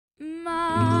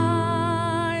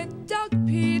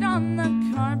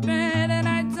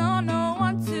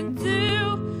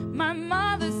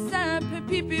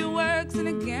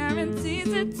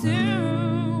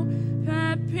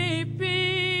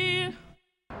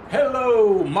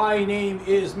Hello, my name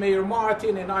is Mayor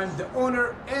Martin and I'm the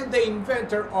owner and the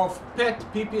inventor of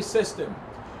PetPeePee system.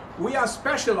 We are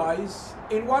specialized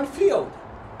in one field,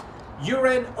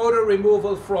 urine odor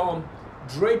removal from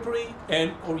Drapery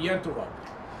and Oriental rug.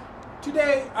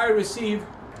 Today I received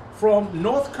from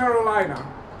North Carolina.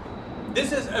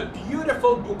 This is a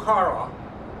beautiful Bukhara,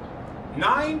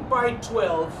 9 by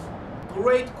 12,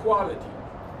 great quality.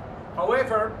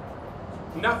 However,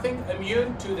 nothing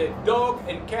immune to the dog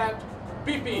and cat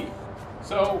pee-pee.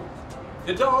 So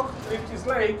the dog lifts his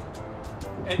leg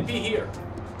and pee here.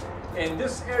 In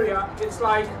this area, it's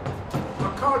like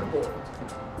a cardboard.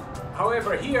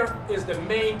 However, here is the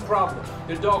main problem.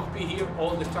 The dog pee here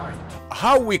all the time.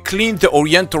 How we clean the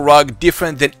Oriental rug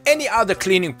different than any other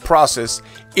cleaning process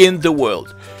in the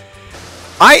world.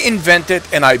 I invented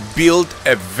and I built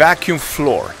a vacuum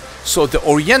floor. So the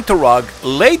Oriental rug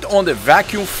laid on the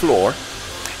vacuum floor,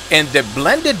 and the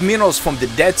blended minerals from the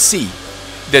Dead Sea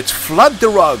that flood the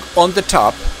rug on the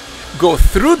top go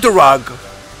through the rug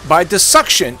by the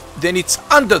suction, then it's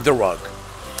under the rug.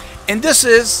 And this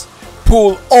is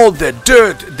pull all the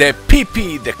dirt, the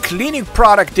pee-pee, the cleaning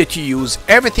product that you use,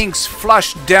 everything's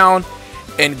flushed down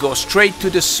and go straight to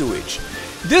the sewage.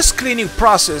 This cleaning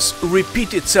process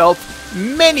repeats itself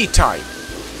many times.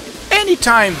 Any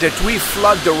time that we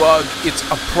flood the rug, it's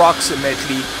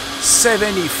approximately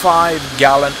 75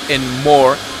 gallons and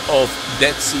more of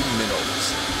Dead Sea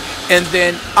minerals. And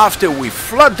then after we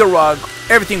flood the rug,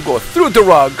 everything goes through the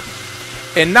rug,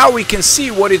 and now we can see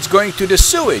what it's going to the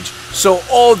sewage. So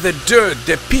all the dirt,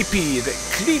 the pee-pee, the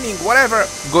cleaning, whatever,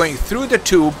 going through the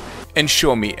tube and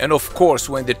show me. And of course,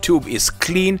 when the tube is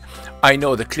clean, I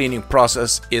know the cleaning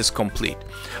process is complete.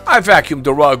 I vacuum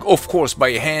the rug, of course,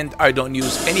 by hand. I don't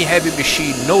use any heavy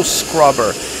machine, no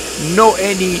scrubber, no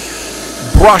any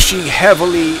brushing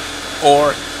heavily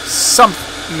or some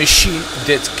machine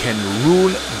that can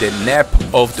ruin the nap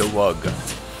of the rug.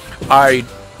 I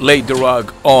lay the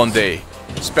rug on the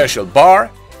special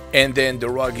bar and then the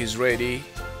rug is ready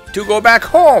to go back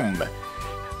home.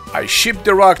 I ship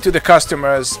the rug to the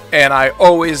customers and I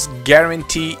always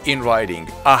guarantee in writing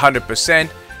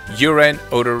 100% urine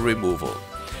odor removal.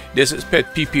 This is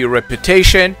PetPeePee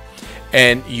reputation,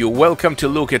 and you're welcome to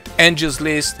look at Angel's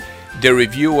List, the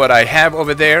review what I have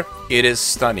over there. It is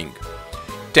stunning.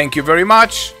 Thank you very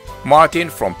much. Martin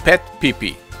from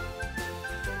PetPeePee.